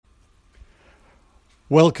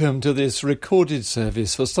Welcome to this recorded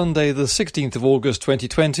service for Sunday the 16th of August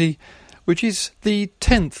 2020, which is the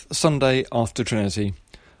 10th Sunday after Trinity.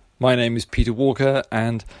 My name is Peter Walker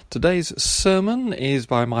and today's sermon is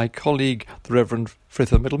by my colleague the Reverend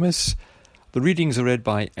Fritha Middlemiss. The readings are read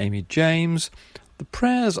by Amy James. The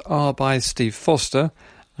prayers are by Steve Foster,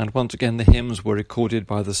 and once again the hymns were recorded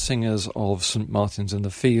by the singers of St Martin's in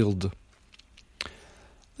the Field.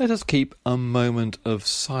 Let us keep a moment of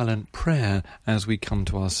silent prayer as we come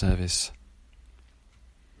to our service.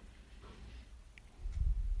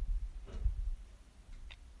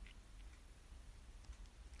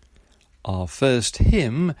 Our first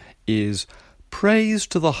hymn is Praise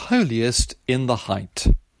to the Holiest in the Height.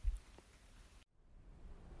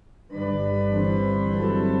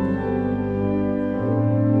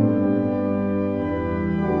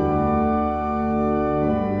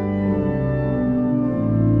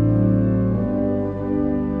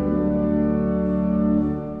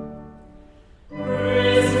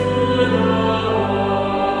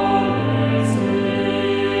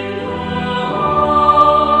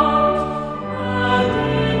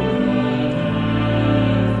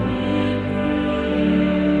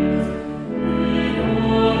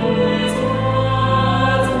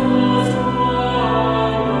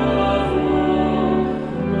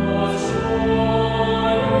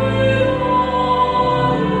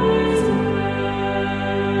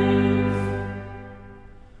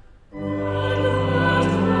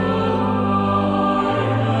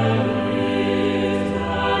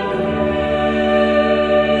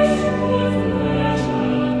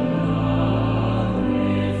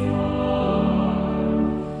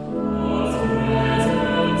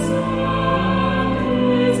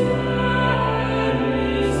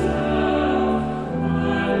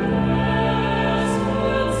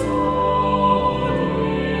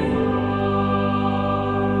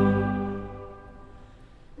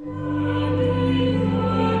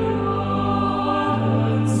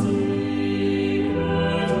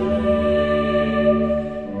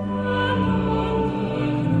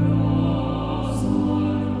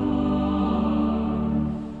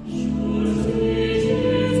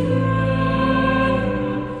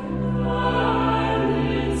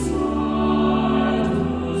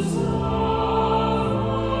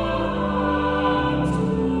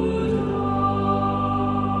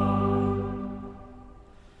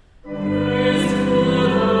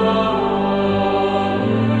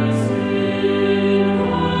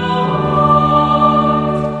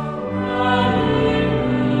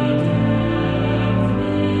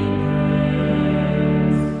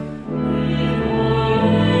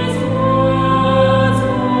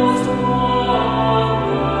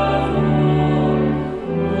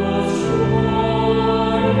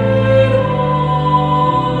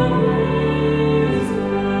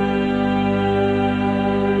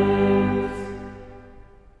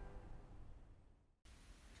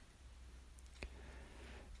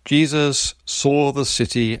 Jesus saw the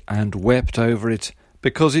city and wept over it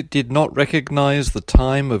because it did not recognize the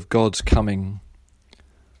time of God's coming.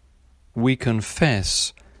 We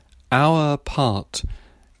confess our part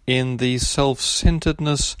in the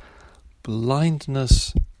self-centeredness,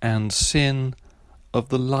 blindness and sin of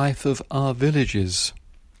the life of our villages.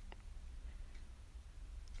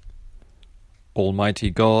 Almighty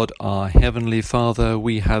God, our Heavenly Father,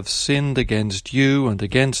 we have sinned against you and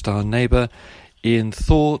against our neighbour in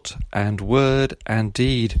thought and word and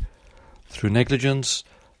deed, through negligence,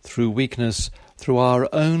 through weakness, through our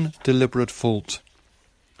own deliberate fault.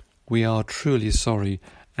 We are truly sorry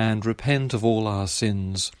and repent of all our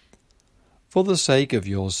sins. For the sake of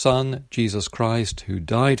your Son, Jesus Christ, who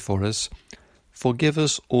died for us, forgive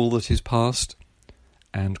us all that is past,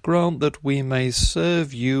 and grant that we may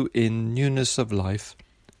serve you in newness of life,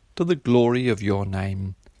 to the glory of your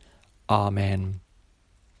name. Amen.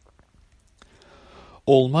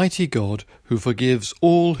 Almighty God, who forgives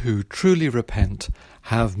all who truly repent,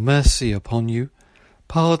 have mercy upon you,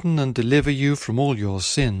 pardon and deliver you from all your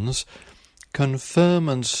sins, confirm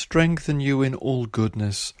and strengthen you in all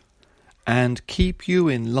goodness, and keep you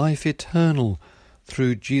in life eternal,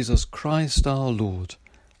 through Jesus Christ our Lord.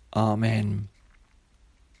 Amen.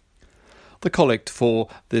 The Collect for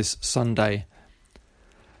this Sunday.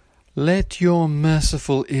 Let your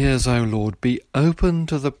merciful ears, O Lord, be open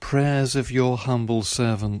to the prayers of your humble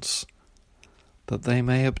servants, that they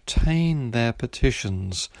may obtain their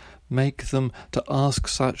petitions. Make them to ask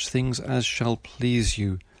such things as shall please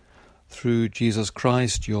you, through Jesus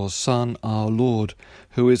Christ, your Son, our Lord,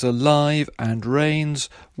 who is alive and reigns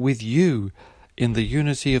with you in the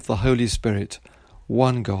unity of the Holy Spirit,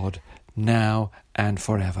 one God, now and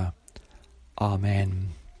forever.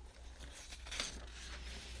 Amen.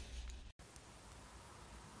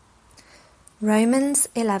 Romans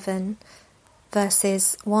 11,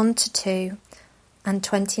 verses 1 to 2 and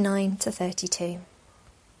 29 to 32.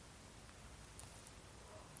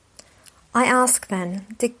 I ask then,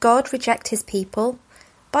 did God reject his people?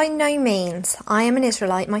 By no means. I am an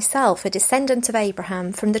Israelite myself, a descendant of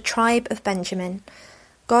Abraham, from the tribe of Benjamin.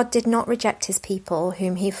 God did not reject his people,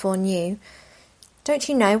 whom he foreknew. Don't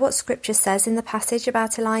you know what Scripture says in the passage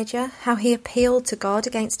about Elijah, how he appealed to God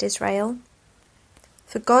against Israel?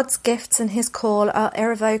 For God's gifts and his call are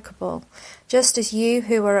irrevocable, just as you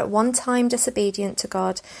who were at one time disobedient to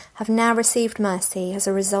God have now received mercy as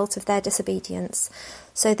a result of their disobedience.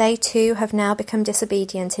 So they too have now become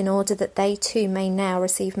disobedient in order that they too may now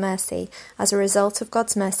receive mercy as a result of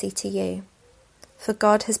God's mercy to you. For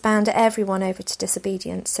God has bound everyone over to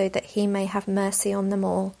disobedience so that he may have mercy on them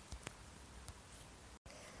all.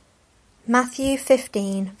 Matthew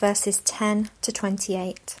 15, verses 10 to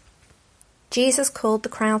 28. Jesus called the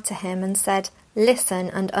crowd to him and said, "Listen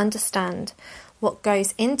and understand. What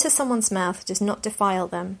goes into someone's mouth does not defile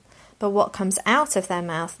them, but what comes out of their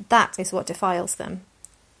mouth, that is what defiles them."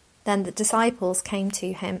 Then the disciples came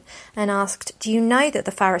to him and asked, "Do you know that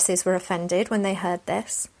the Pharisees were offended when they heard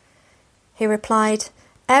this?" He replied,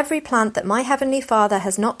 "Every plant that my heavenly Father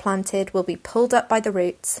has not planted will be pulled up by the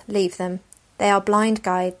roots. Leave them. They are blind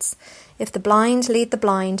guides. If the blind lead the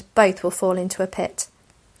blind, both will fall into a pit."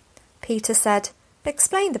 Peter said,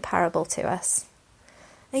 "Explain the parable to us."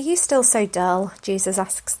 "Are you still so dull?" Jesus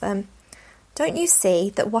asks them. "Don't you see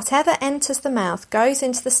that whatever enters the mouth goes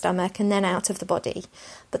into the stomach and then out of the body?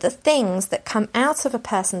 But the things that come out of a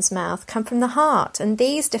person's mouth come from the heart, and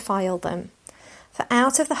these defile them. For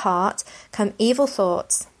out of the heart come evil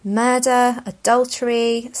thoughts, murder,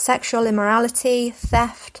 adultery, sexual immorality,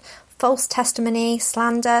 theft, false testimony,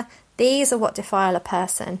 slander. These are what defile a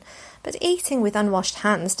person. But eating with unwashed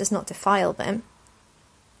hands does not defile them."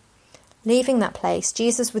 Leaving that place,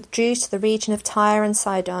 Jesus withdrew to the region of Tyre and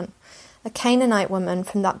Sidon. A Canaanite woman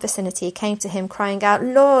from that vicinity came to him, crying out,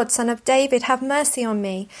 "Lord, Son of David, have mercy on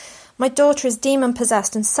me. My daughter is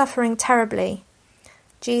demon-possessed and suffering terribly."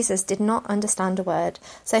 Jesus did not understand a word,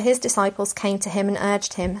 so his disciples came to him and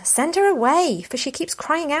urged him, "Send her away, for she keeps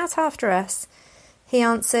crying out after us." He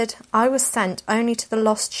answered, "I was sent only to the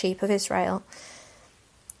lost sheep of Israel."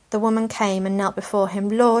 The woman came and knelt before him.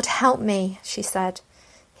 "Lord, help me," she said.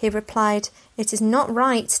 He replied, "It is not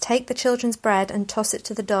right to take the children's bread and toss it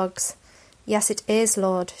to the dogs." "Yes, it is,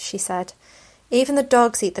 Lord," she said. "Even the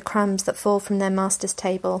dogs eat the crumbs that fall from their master's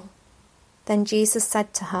table." Then Jesus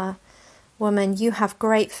said to her, "Woman, you have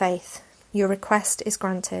great faith. Your request is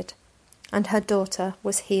granted." And her daughter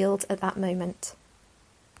was healed at that moment.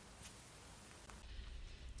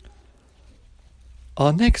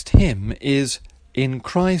 Our next hymn is "In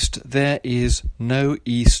Christ There Is No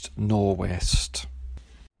East Nor West."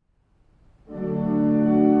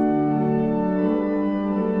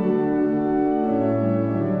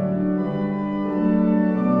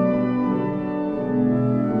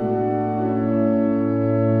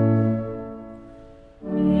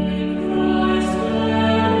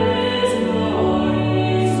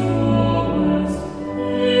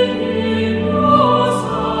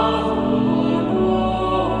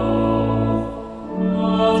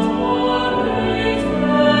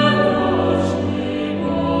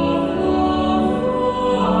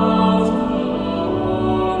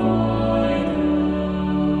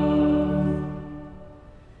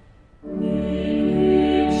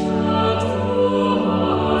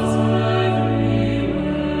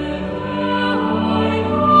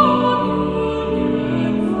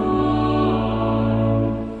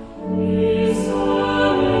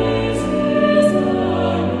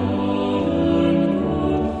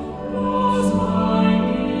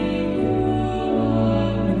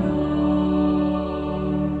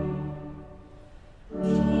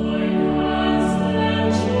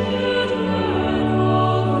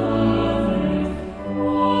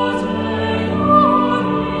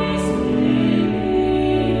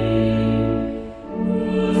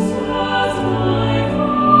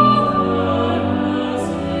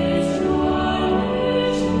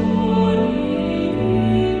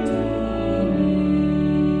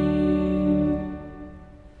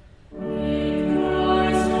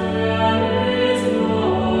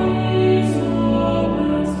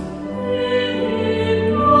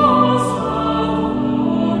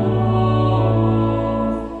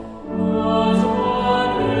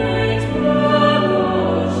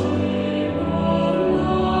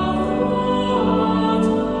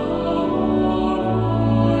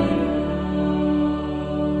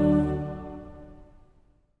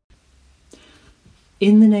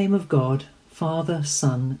 In the name of God, Father,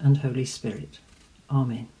 Son, and Holy Spirit.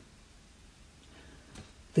 Amen.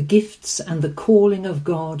 "The gifts and the calling of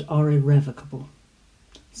God are irrevocable,"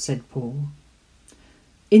 said Paul.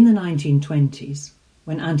 In the 1920s,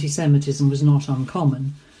 when anti-Semitism was not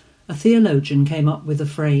uncommon, a theologian came up with the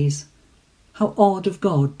phrase, "How odd of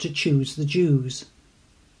God to choose the Jews,"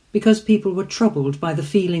 because people were troubled by the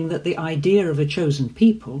feeling that the idea of a chosen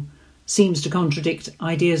people seems to contradict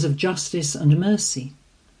ideas of justice and mercy.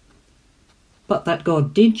 But that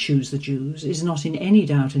God did choose the Jews is not in any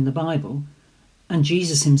doubt in the Bible, and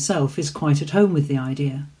Jesus himself is quite at home with the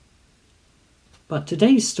idea. But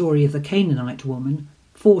today's story of the Canaanite woman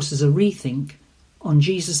forces a rethink on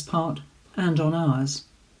Jesus' part and on ours.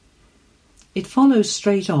 It follows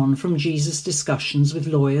straight on from Jesus' discussions with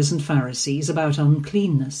lawyers and Pharisees about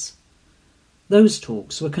uncleanness. Those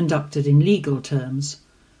talks were conducted in legal terms,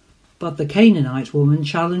 but the Canaanite woman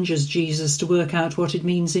challenges Jesus to work out what it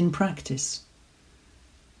means in practice.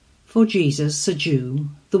 For Jesus, a Jew,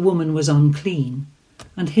 the woman was unclean,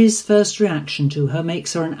 and his first reaction to her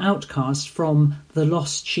makes her an outcast from the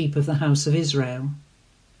lost sheep of the house of Israel.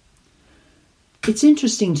 It's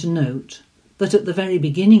interesting to note that at the very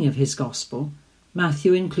beginning of his Gospel,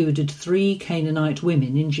 Matthew included 3 Canaanite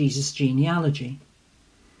women in Jesus' genealogy.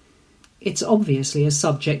 It's obviously a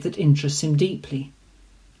subject that interests him deeply,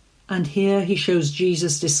 and here he shows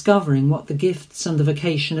Jesus discovering what the gifts and the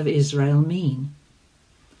vocation of Israel mean.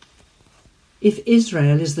 If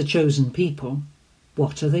Israel is the chosen people,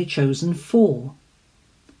 what are they chosen for?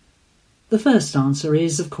 The first answer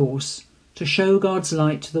is, of course, to show God's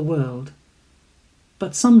light to the world.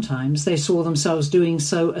 But sometimes they saw themselves doing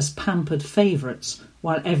so as pampered favourites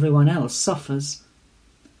while everyone else suffers.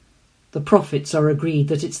 The prophets are agreed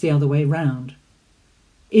that it's the other way round.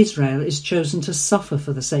 Israel is chosen to suffer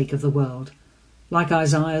for the sake of the world, like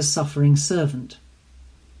Isaiah's suffering servant.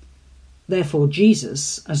 Therefore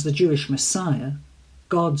Jesus, as the Jewish Messiah,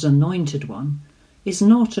 God's anointed one, is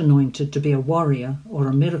not anointed to be a warrior or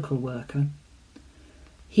a miracle worker.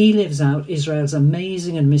 He lives out Israel's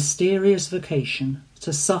amazing and mysterious vocation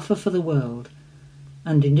to suffer for the world,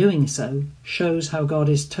 and in doing so shows how God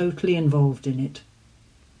is totally involved in it.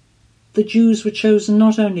 The Jews were chosen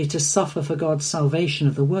not only to suffer for God's salvation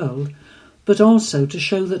of the world, but also to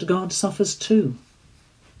show that God suffers too.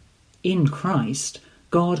 In Christ,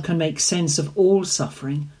 God can make sense of all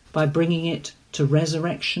suffering by bringing it to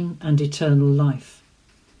resurrection and eternal life.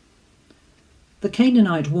 The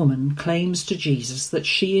Canaanite woman claims to Jesus that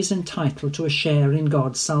she is entitled to a share in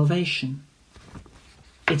God's salvation.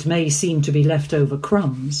 It may seem to be leftover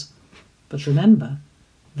crumbs, but remember,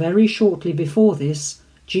 very shortly before this,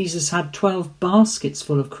 Jesus had 12 baskets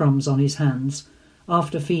full of crumbs on his hands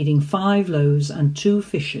after feeding 5 loaves and 2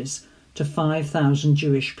 fishes to 5,000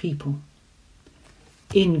 Jewish people.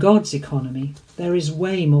 In God's economy, there is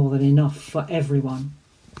way more than enough for everyone.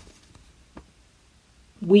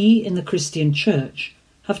 We in the Christian Church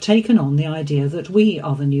have taken on the idea that we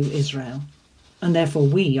are the new Israel, and therefore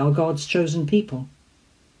we are God's chosen people.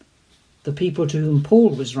 The people to whom Paul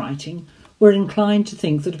was writing were inclined to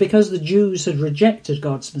think that because the Jews had rejected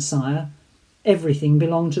God's Messiah, everything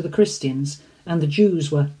belonged to the Christians, and the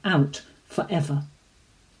Jews were out forever.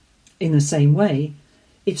 In the same way,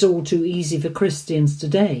 it's all too easy for Christians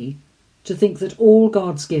today to think that all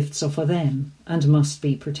God's gifts are for them and must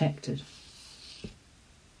be protected.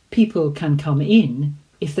 People can come in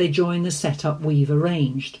if they join the setup we've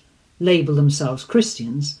arranged, label themselves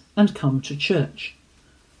Christians, and come to church.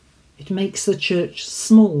 It makes the church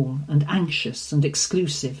small and anxious and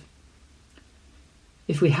exclusive.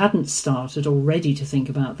 If we hadn't started already to think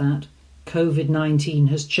about that, COVID-19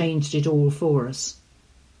 has changed it all for us.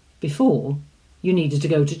 Before, you needed to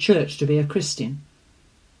go to church to be a Christian.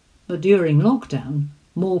 But during lockdown,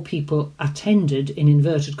 more people attended, in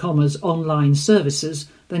inverted commas, online services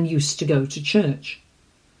than used to go to church.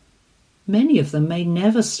 Many of them may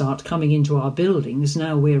never start coming into our buildings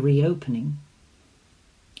now we're reopening.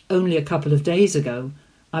 Only a couple of days ago,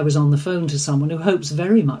 I was on the phone to someone who hopes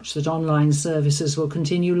very much that online services will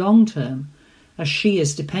continue long term, as she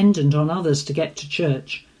is dependent on others to get to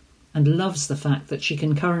church and loves the fact that she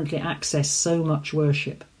can currently access so much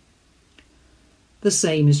worship. The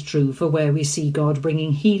same is true for where we see God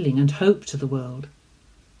bringing healing and hope to the world.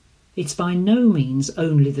 It's by no means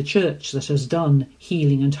only the church that has done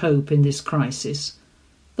healing and hope in this crisis,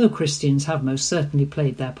 though Christians have most certainly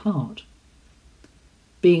played their part.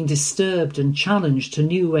 Being disturbed and challenged to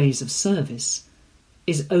new ways of service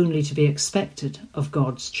is only to be expected of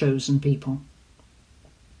God's chosen people.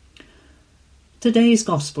 Today's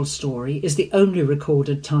Gospel story is the only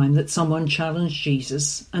recorded time that someone challenged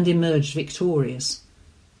Jesus and emerged victorious,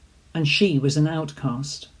 and she was an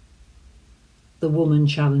outcast. The woman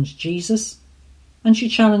challenged Jesus, and she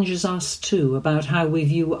challenges us too about how we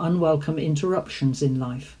view unwelcome interruptions in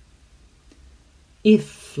life.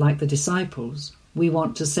 If, like the disciples, we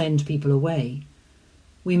want to send people away,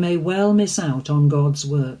 we may well miss out on God's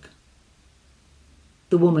work.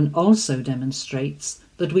 The woman also demonstrates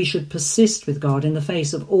that we should persist with God in the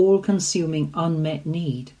face of all-consuming unmet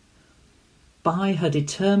need. By her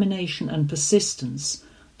determination and persistence,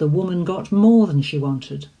 the woman got more than she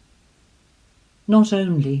wanted. Not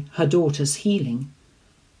only her daughter's healing,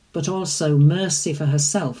 but also mercy for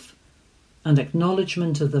herself and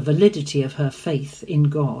acknowledgement of the validity of her faith in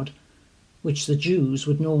God, which the Jews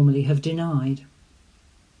would normally have denied.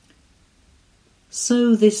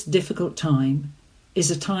 So this difficult time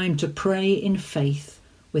is a time to pray in faith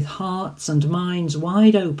with hearts and minds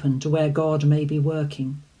wide open to where God may be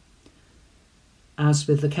working. As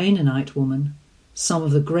with the Canaanite woman, some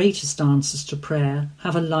of the greatest answers to prayer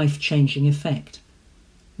have a life-changing effect,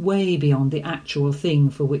 way beyond the actual thing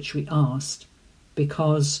for which we asked,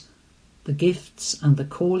 because the gifts and the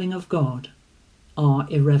calling of God are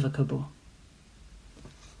irrevocable.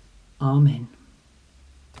 Amen.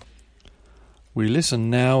 We listen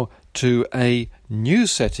now to a new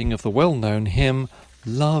setting of the well-known hymn,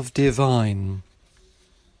 Love Divine.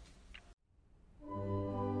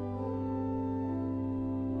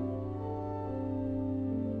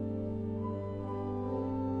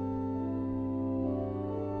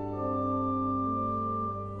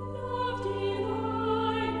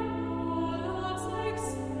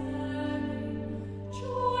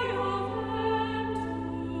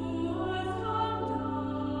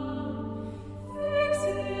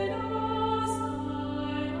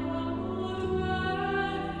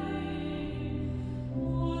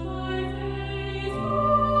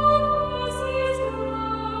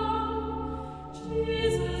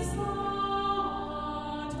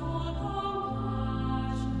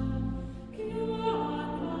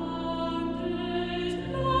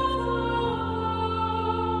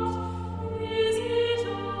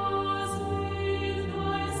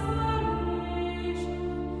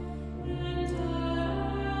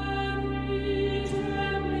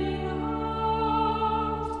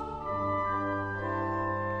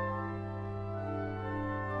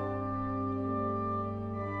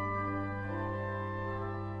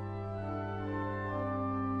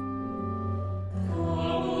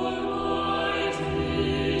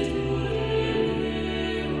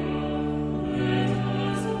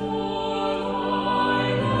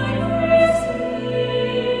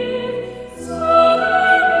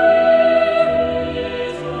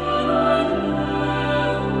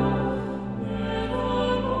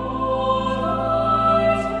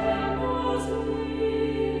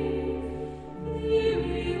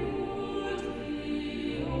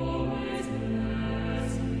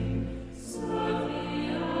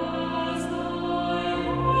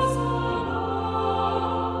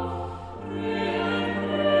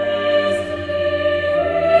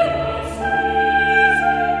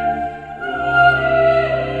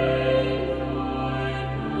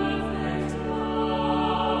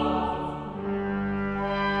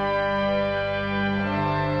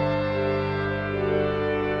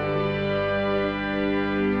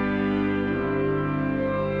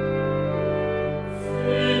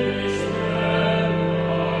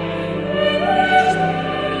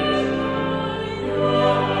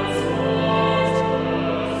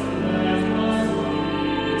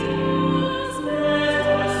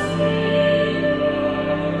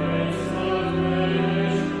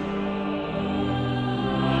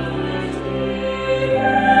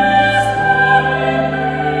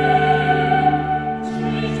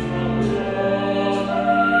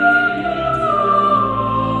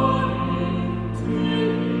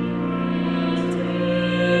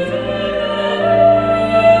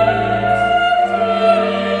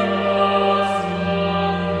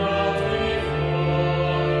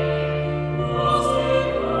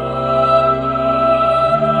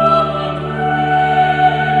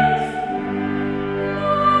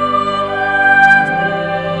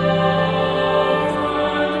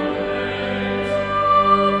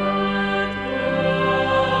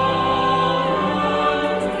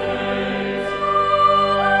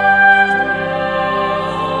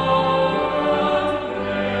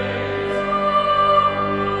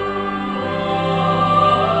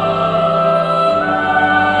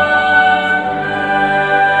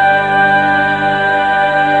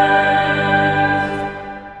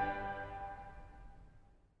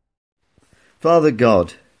 Father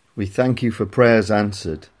God, we thank you for prayers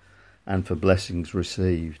answered and for blessings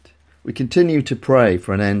received. We continue to pray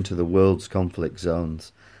for an end to the world's conflict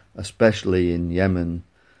zones, especially in Yemen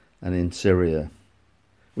and in Syria.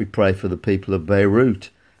 We pray for the people of Beirut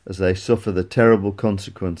as they suffer the terrible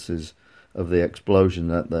consequences of the explosion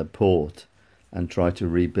at their port and try to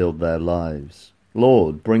rebuild their lives.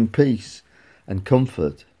 Lord, bring peace and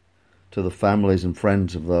comfort to the families and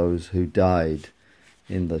friends of those who died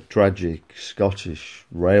in the tragic Scottish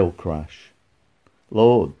rail crash.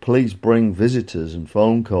 Lord, please bring visitors and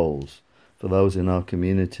phone calls for those in our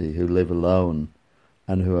community who live alone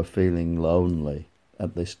and who are feeling lonely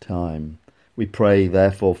at this time. We pray,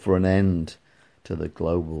 therefore, for an end to the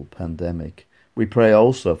global pandemic. We pray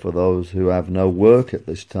also for those who have no work at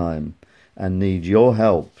this time and need your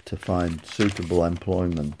help to find suitable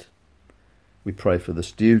employment. We pray for the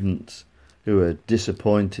students who are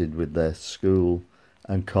disappointed with their school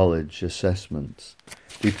and college assessments.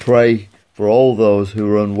 We pray for all those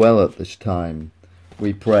who are unwell at this time.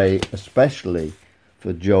 We pray especially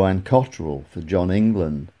for Joanne Cottrell, for John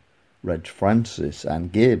England, Reg Francis, Anne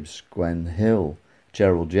Gibbs, Gwen Hill,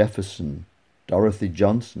 Gerald Jefferson, Dorothy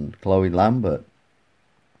Johnson, Chloe Lambert,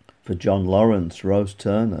 for John Lawrence, Rose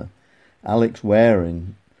Turner, Alex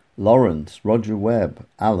Waring, Lawrence, Roger Webb,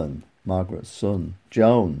 Alan, Margaret's son,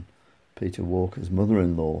 Joan, Peter Walker's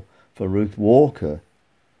mother-in-law, for Ruth Walker,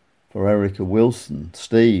 for Erica Wilson,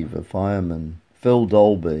 Steve, a fireman, Phil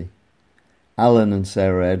Dolby, Alan and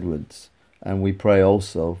Sarah Edwards, and we pray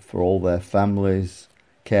also for all their families,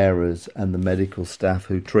 carers and the medical staff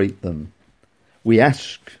who treat them. We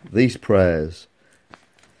ask these prayers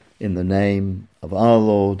in the name of our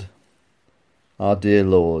Lord, our dear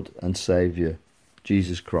Lord and Saviour,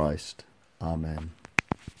 Jesus Christ. Amen.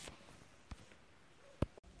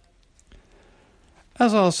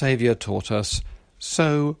 As our Saviour taught us,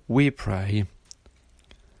 so we pray.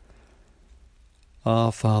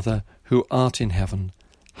 Our Father, who art in heaven,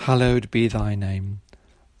 hallowed be thy name.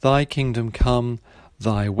 Thy kingdom come,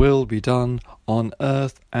 thy will be done, on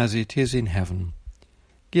earth as it is in heaven.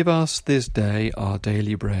 Give us this day our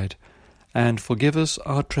daily bread, and forgive us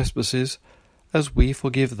our trespasses, as we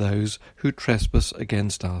forgive those who trespass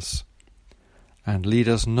against us. And lead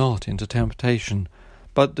us not into temptation,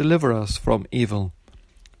 but deliver us from evil.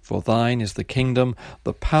 For thine is the kingdom,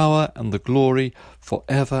 the power, and the glory, for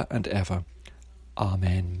ever and ever.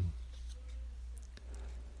 Amen.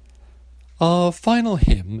 Our final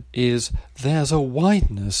hymn is There's a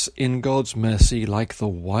Wideness in God's Mercy Like the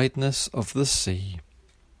Wideness of the Sea.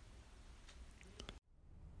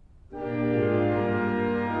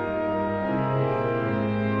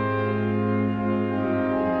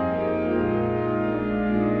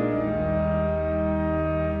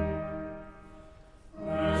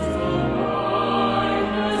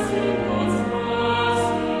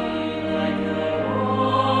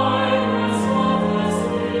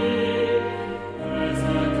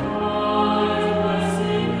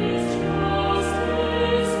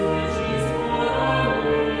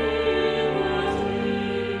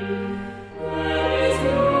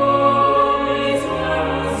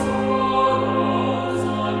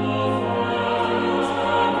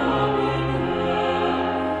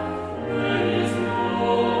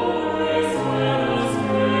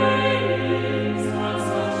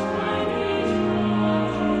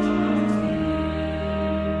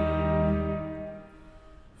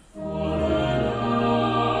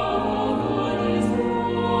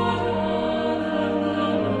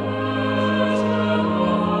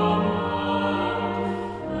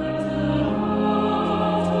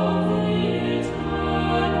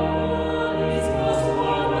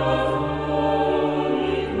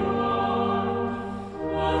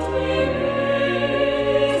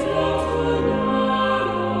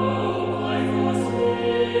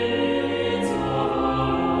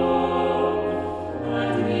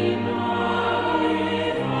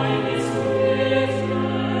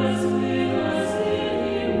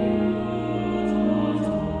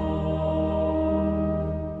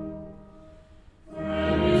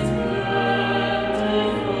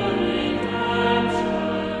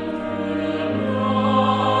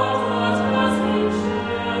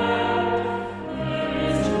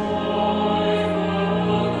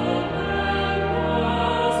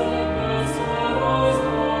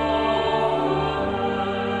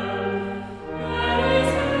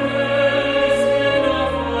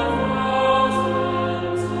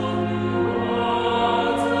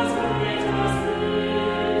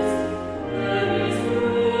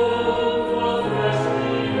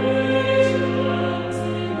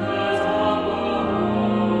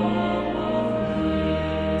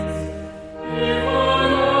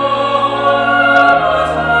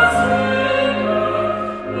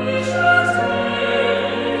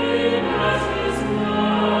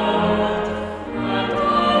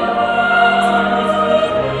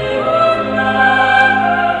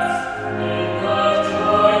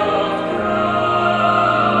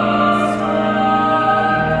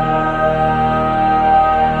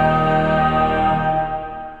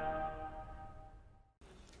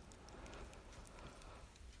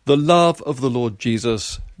 The love of the Lord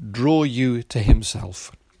Jesus draw you to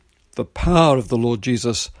himself. The power of the Lord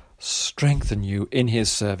Jesus strengthen you in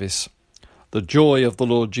his service. The joy of the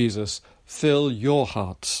Lord Jesus fill your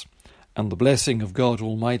hearts. And the blessing of God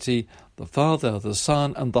Almighty, the Father, the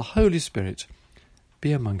Son, and the Holy Spirit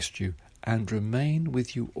be amongst you and remain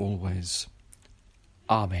with you always.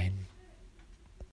 Amen.